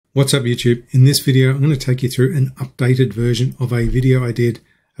What's up YouTube? In this video, I'm going to take you through an updated version of a video I did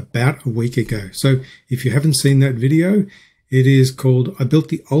about a week ago. So if you haven't seen that video, it is called I Built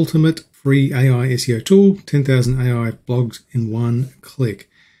the Ultimate Free AI SEO Tool, 10,000 AI Blogs in One Click.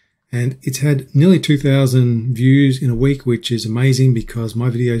 And it's had nearly 2,000 views in a week, which is amazing because my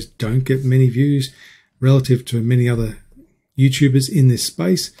videos don't get many views relative to many other YouTubers in this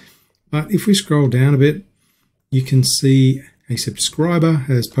space. But if we scroll down a bit, you can see a subscriber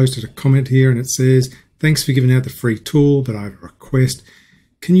has posted a comment here and it says, "Thanks for giving out the free tool, but I have a request.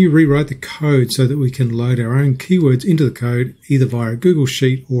 Can you rewrite the code so that we can load our own keywords into the code either via a Google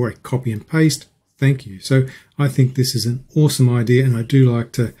Sheet or a copy and paste? Thank you." So I think this is an awesome idea and I do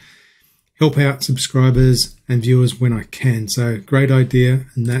like to help out subscribers and viewers when I can. So great idea,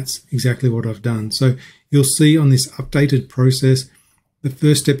 and that's exactly what I've done. So you'll see on this updated process, the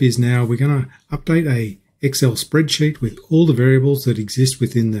first step is now we're going to update a Excel spreadsheet with all the variables that exist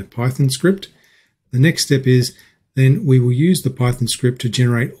within the Python script. The next step is then we will use the Python script to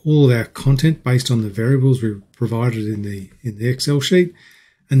generate all of our content based on the variables we provided in the Excel sheet.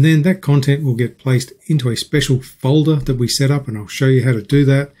 And then that content will get placed into a special folder that we set up, and I'll show you how to do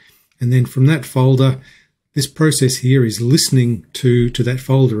that. And then from that folder, this process here is listening to that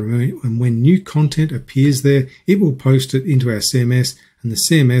folder. And when new content appears there, it will post it into our CMS. And the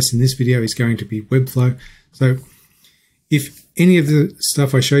CMS in this video is going to be Webflow. So if any of the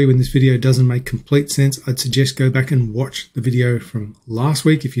stuff I show you in this video doesn't make complete sense, I'd suggest go back and watch the video from last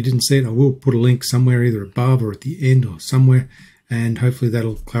week. If you didn't see it, I will put a link somewhere either above or at the end or somewhere. And hopefully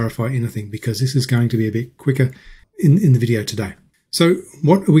that'll clarify anything, because this is going to be a bit quicker in the video today. So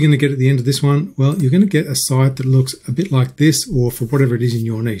what are we going to get at the end of this one? Well, you're going to get a site that looks a bit like this, or for whatever it is in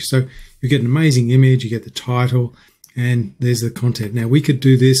your niche. So you get an amazing image, you get the title, and there's the content. Now we could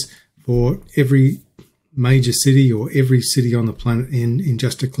do this for every major city or every city on the planet in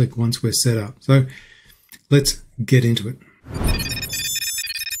just a click once we're set up. So let's get into it.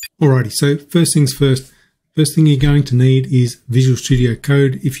 Alrighty, so first things first. First thing you're going to need is Visual Studio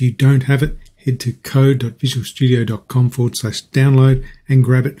Code. If you don't have it, head to code.visualstudio.com/download and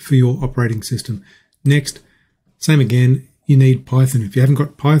grab it for your operating system. Next, same again, you need Python. If you haven't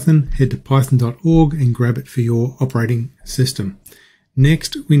got Python, head to python.org and grab it for your operating system.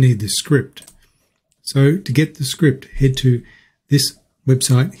 Next, we need the script. So to get the script, head to this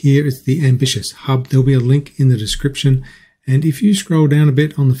website here. It's the Ambitious Hub. There'll be a link in the description. And if you scroll down a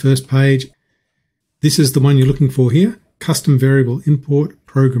bit on the first page, this is the one you're looking for here. Custom Variable Import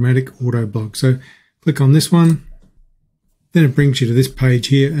Programmatic Autoblog. So click on this one. Then it brings you to this page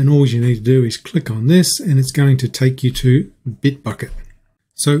here, and all you need to do is click on this and it's going to take you to bitbucket.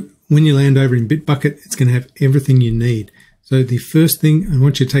 So when you land over in bitbucket, it's going to have everything you need. So the first thing I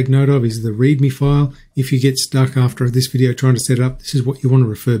want you to take note of is the README file. If you get stuck after this video trying to set it up, this is what you want to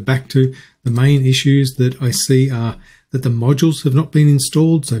refer back to. The main issues that I see are that the modules have not been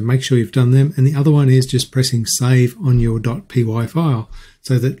installed, so make sure you've done them. And the other one is just pressing save on your .py file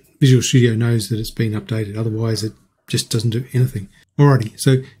so that Visual Studio knows that it's been updated. Otherwise, it just doesn't do anything. Alrighty,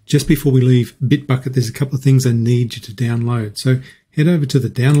 so just before we leave bitbucket, there's a couple of things I need you to download. So head over to the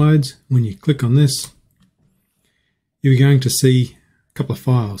downloads. When you click on this, you're going to see a couple of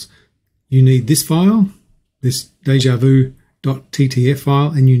files. You need this file, this dejavu.ttf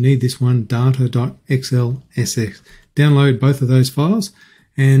file, and you need this one, data.xlsx. Download both of those files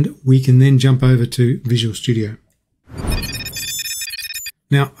and we can then jump over to Visual Studio.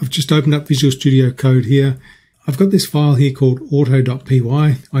 Now I've just opened up Visual Studio Code here. I've got this file here called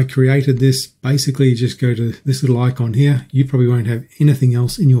auto.py. I created this. Basically, you just go to this little icon here. You probably won't have anything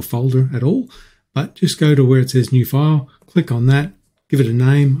else in your folder at all, but just go to where it says new file, click on that, give it a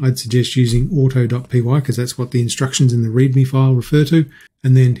name. I'd suggest using auto.py because that's what the instructions in the README file refer to,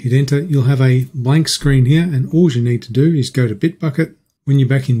 and then hit enter. You'll have a blank screen here, and all you need to do is go to bitbucket. When you're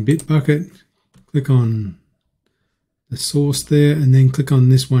back in bitbucket, click on the source there and then click on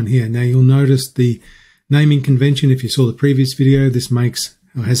this one here. Now you'll notice the naming convention. If you saw the previous video, this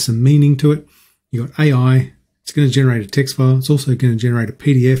has some meaning to it. You got AI, it's going to generate a text file. It's also going to generate a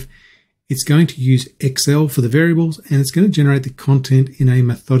PDF. It's going to use Excel for the variables, and it's going to generate the content in a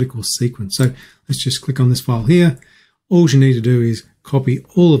methodical sequence. So let's just click on this file here. All you need to do is copy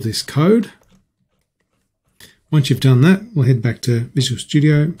all of this code. Once you've done that, we'll head back to Visual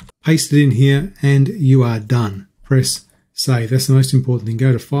Studio, paste it in here, and you are done. Press save. That's the most important thing.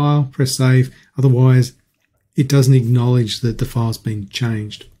 Go to File, press Save. Otherwise, it doesn't acknowledge that the file's been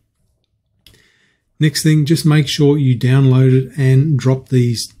changed. Next thing, just make sure you download it and drop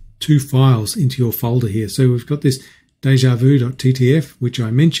these two files into your folder here. So we've got this dejavu.ttf, which I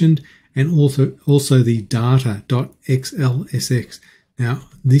mentioned, and also the data.xlsx. Now,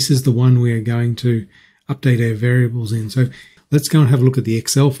 this is the one we are going to update our variables in. So let's go and have a look at the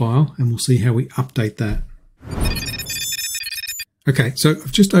Excel file and we'll see how we update that. Okay, so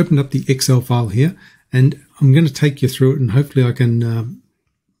I've just opened up the Excel file here and I'm going to take you through it and hopefully I can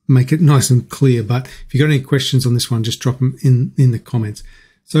make it nice and clear. But if you've got any questions on this one, just drop them in the comments.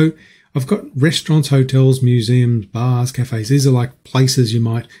 So I've got restaurants, hotels, museums, bars, cafes. These are like places you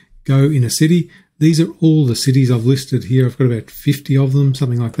might go in a city. These are all the cities I've listed here. I've got about 50 of them,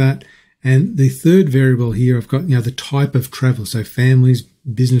 something like that. And the third variable here, I've got, the type of travel. So families,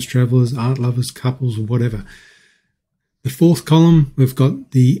 business travelers, art lovers, couples, whatever. The fourth column, we've got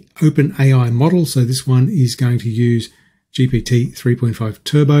the OpenAI model. So this one is going to use GPT 3.5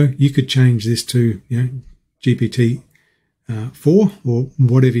 Turbo. You could change this to, GPT 4 or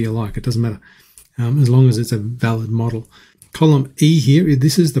whatever you like. It doesn't matter, as long as it's a valid model. Column E here,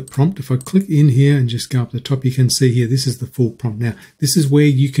 this is the prompt. If I click in here and just go up the top, you can see here, this is the full prompt. Now, this is where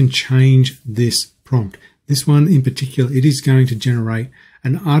you can change this prompt. This one in particular, it is going to generate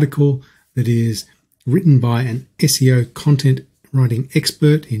an article that is written by an SEO content writing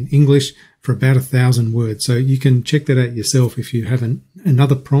expert in English for about 1,000 words. So you can check that out yourself. If you have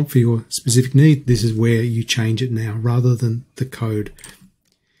another prompt for your specific need, this is where you change it now rather than the code.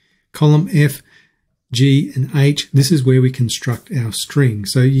 Column F, G and H, this is where we construct our string.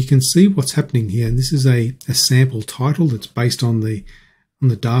 So you can see what's happening here. And this is a sample title that's based on the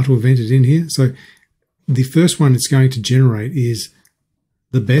data we've entered in here. So the first one it's going to generate is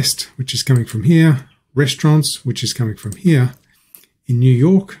the best, which is coming from here, restaurants, which is coming from here. In New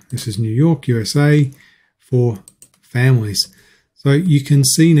York, this is New York, USA, for families. So you can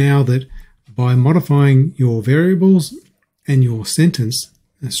see now that by modifying your variables and your sentence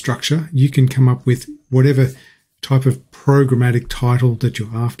structure, you can come up with whatever type of programmatic title that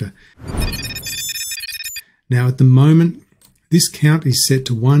you're after. Now at the moment, this count is set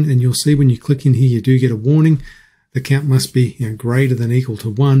to 1, and you'll see when you click in here, you do get a warning. The count must be greater than or equal to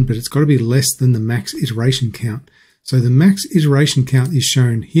 1, but it's got to be less than the max iteration count. So the max iteration count is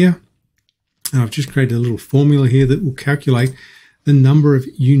shown here. And I've just created a little formula here that will calculate the number of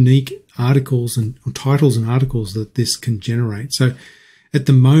unique articles and titles and articles that this can generate. So at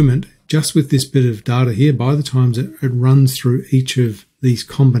the moment, just with this bit of data here, by the time it runs through each of these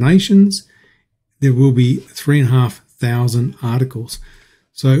combinations, there will be 3,500 articles.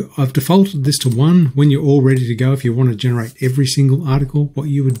 So I've defaulted this to 1. When you're all ready to go, if you want to generate every single article, what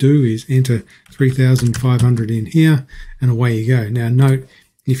you would do is enter 3,500 in here and away you go. Now note,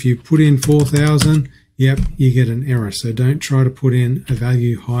 if you put in 4,000, yep, you get an error. So don't try to put in a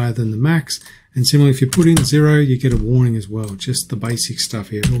value higher than the max. And similarly, if you put in 0, you get a warning as well. Just the basic stuff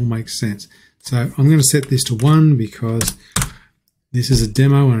here. It all makes sense. So I'm going to set this to 1 because this is a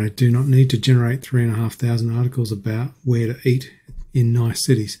demo and I do not need to generate 3,500 articles about where to eat in nice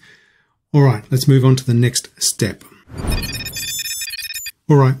cities. All right, let's move on to the next step.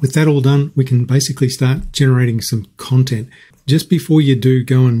 All right, with that all done, we can basically start generating some content. Just before you do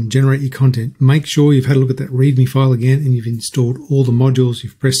go and generate your content, make sure you've had a look at that README file again and you've installed all the modules,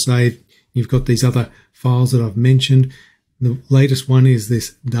 you've pressed save, you've got these other files that I've mentioned. The latest one is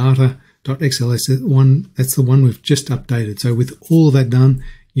this data.xlsx one. That's the one we've just updated. So with all of that done,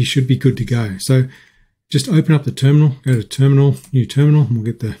 you should be good to go. So just open up the terminal, go to terminal, new terminal, and we'll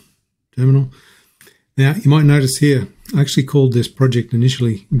get the terminal. Now, you might notice here, I actually called this project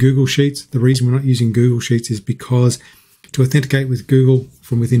initially Google Sheets. The reason we're not using Google Sheets is because to authenticate with Google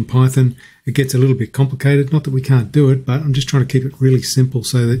from within Python, it gets a little bit complicated. Not that we can't do it, but I'm just trying to keep it really simple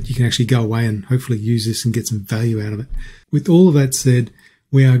so that you can actually go away and hopefully use this and get some value out of it. With all of that said,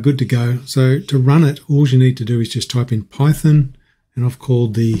 we are good to go. So to run it, all you need to do is just type in Python, and I've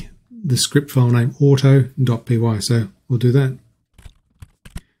called the script file name auto.py. So we'll do that.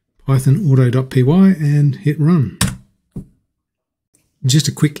 Python auto.py and hit run. Just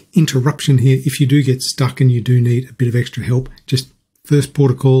a quick interruption here. If you do get stuck and you do need a bit of extra help, just first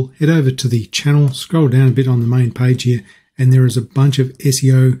port a call, head over to the channel, scroll down a bit on the main page here, and there is a bunch of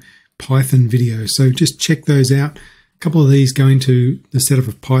SEO Python videos. So just check those out. A couple of these go into the setup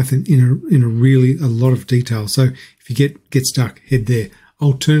of Python in a lot of detail. So if you get stuck, head there.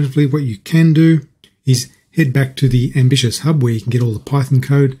 Alternatively, what you can do is head back to the Ambitious Hub where you can get all the Python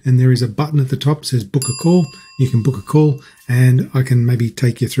code, and there is a button at the top that says book a call. You can book a call and I can maybe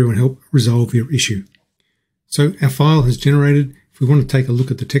take you through and help resolve your issue. So our file has generated. If we want to take a look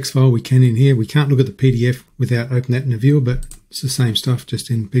at the text file, we can in here. We can't look at the PDF without opening that in a viewer, but it's the same stuff, just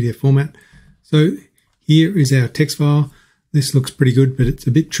in PDF format. So here is our text file. This looks pretty good, but it's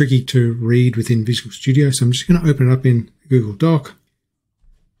a bit tricky to read within Visual Studio. So I'm just going to open it up in Google Doc.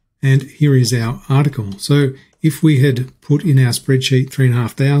 And here is our article. So if we had put in our spreadsheet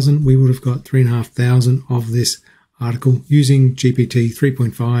 3,500, we would have got 3,500 of this article using GPT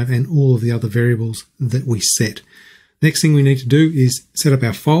 3.5 and all of the other variables that we set. Next thing we need to do is set up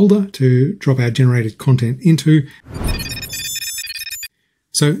our folder to drop our generated content into.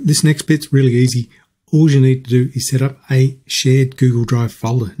 So this next bit's really easy. All you need to do is set up a shared Google Drive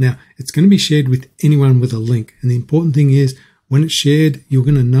folder. Now, it's going to be shared with anyone with a link. And the important thing is when it's shared, you're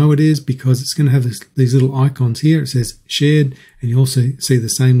going to know it is because it's going to have these little icons here. It says shared, and you also see the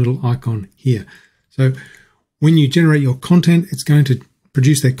same little icon here. So when you generate your content, it's going to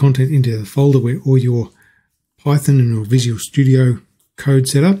produce that content into the folder where all your Python and your Visual Studio code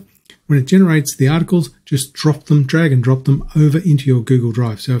set up. When it generates the articles, just drop them, drag and drop them over into your Google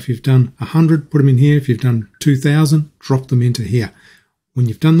Drive. So if you've done 100, put them in here. If you've done 2,000, drop them into here. When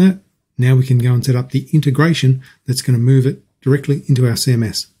you've done that, now we can go and set up the integration that's going to move it directly into our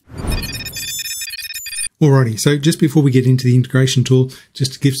CMS. Alrighty, so just before we get into the integration tool,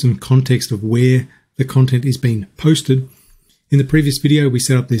 just to give some context of where the content is being posted. In the previous video, we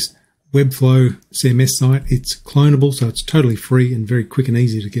set up this webflow CMS site. It's clonable, so it's totally free and very quick and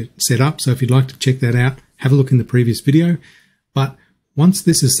easy to get set up. So if you'd like to check that out, have a look in the previous video. But once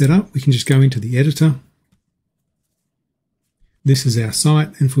this is set up, we can just go into the editor. This is our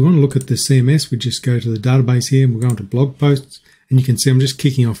site. And if we want to look at the CMS, we just go to the database here and we'll go into blog posts. And you can see I'm just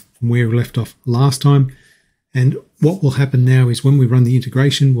kicking off from where we left off last time. And what will happen now is when we run the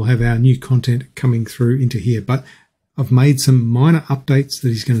integration, we'll have our new content coming through into here. But I've made some minor updates that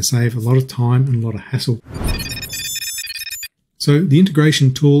is going to save a lot of time and a lot of hassle. So the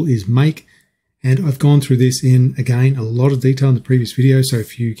integration tool is Make, and I've gone through this in, again, a lot of detail in the previous video. So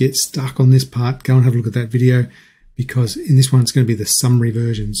if you get stuck on this part, go and have a look at that video, because in this one, it's going to be the summary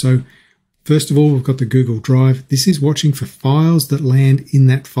version. So first of all, we've got the Google Drive. This is watching for files that land in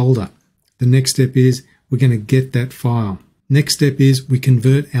that folder. The next step is we're going to get that file. Next step is we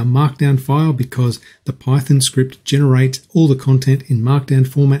convert our Markdown file because the Python script generates all the content in Markdown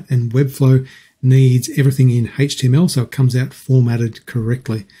format, and Webflow needs everything in HTML so it comes out formatted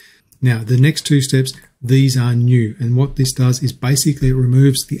correctly. Now, the next two steps, these are new. And what this does is basically it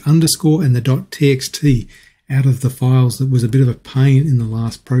removes the underscore and the .txt out of the files that was a bit of a pain in the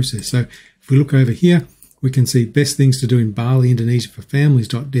last process. So if we look over here, we can see best things to do in Bali, Indonesia for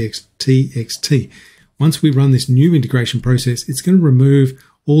families.txt. Once we run this new integration process, it's going to remove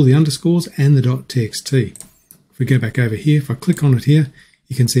all the underscores and the .txt. If we go back over here, if I click on it here,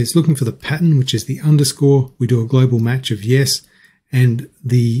 you can see it's looking for the pattern, which is the underscore. We do a global match of yes, and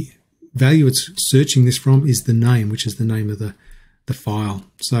the value it's searching this from is the name, which is the name of the file.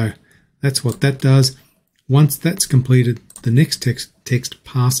 So that's what that does. Once that's completed, the next text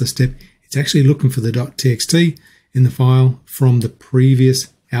parser step, it's actually looking for the .txt in the file from the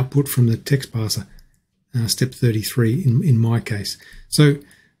previous output from the text parser. Step 33 in my case. So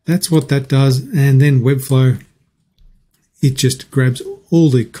that's what that does. And then Webflow, it just grabs all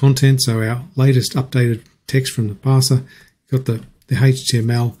the content. So our latest updated text from the parser, got the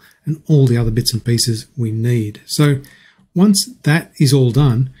HTML and all the other bits and pieces we need. So once that is all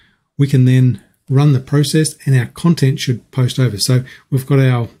done, we can then run the process and our content should post over. So we've got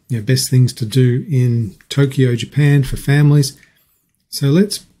our best things to do in Tokyo, Japan for families. So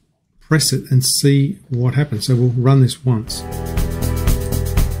let's press it and see what happens. So we'll run this once.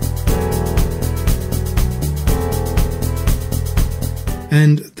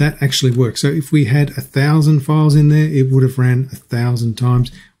 And that actually works. So if we had 1,000 files in there, it would have ran 1,000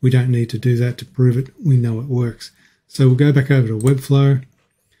 times. We don't need to do that to prove it. We know it works. So we'll go back over to Webflow.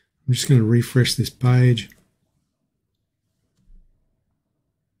 I'm just going to refresh this page.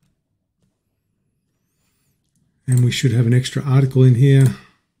 And we should have an extra article in here.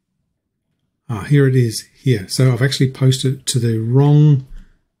 Here it is here. So I've actually posted it to the wrong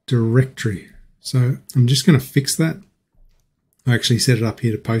directory. So I'm just going to fix that. I actually set it up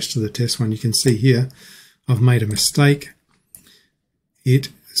here to post to the test one. You can see here, I've made a mistake. It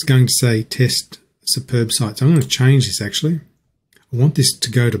is going to say test superb site. So I'm going to change this actually. I want this to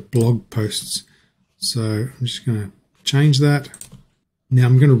go to blog posts. So I'm just going to change that. Now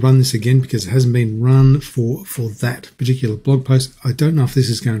I'm going to run this again because it hasn't been run for that particular blog post. I don't know if this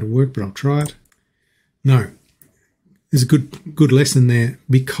is going to work, but I'll try it. No, there's a good lesson there.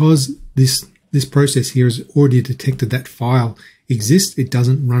 Because this process here has already detected that file exists, it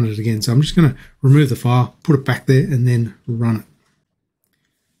doesn't run it again. So I'm just going to remove the file, put it back there, and then run it.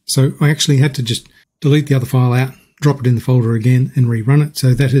 So I actually had to just delete the other file out, drop it in the folder again, and rerun it.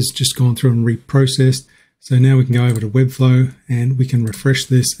 So that has just gone through and reprocessed. So now we can go over to Webflow and we can refresh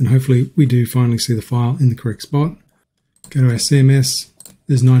this, and hopefully we do finally see the file in the correct spot. Go to our CMS.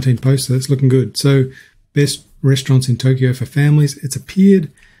 There's 19 posts, so that's looking good. So best restaurants in Tokyo for families. It's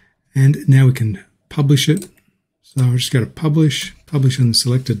appeared, and now we can publish it. So I'll just go to publish on the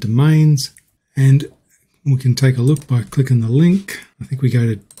selected domains, and we can take a look by clicking the link. I think we go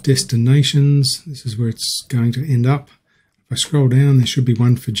to destinations. This is where it's going to end up. If I scroll down, there should be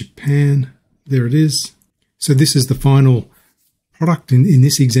one for Japan. There it is. So this is the final product in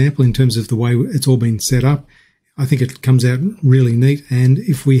this example in terms of the way it's all been set up. I think it comes out really neat, and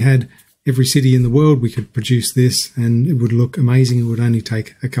if we had every city in the world, we could produce this and it would look amazing. It would only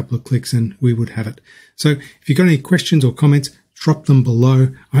take a couple of clicks and we would have it. So if you've got any questions or comments, drop them below.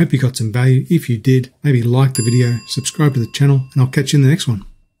 I hope you got some value. If you did, maybe like the video, subscribe to the channel, and I'll catch you in the next one.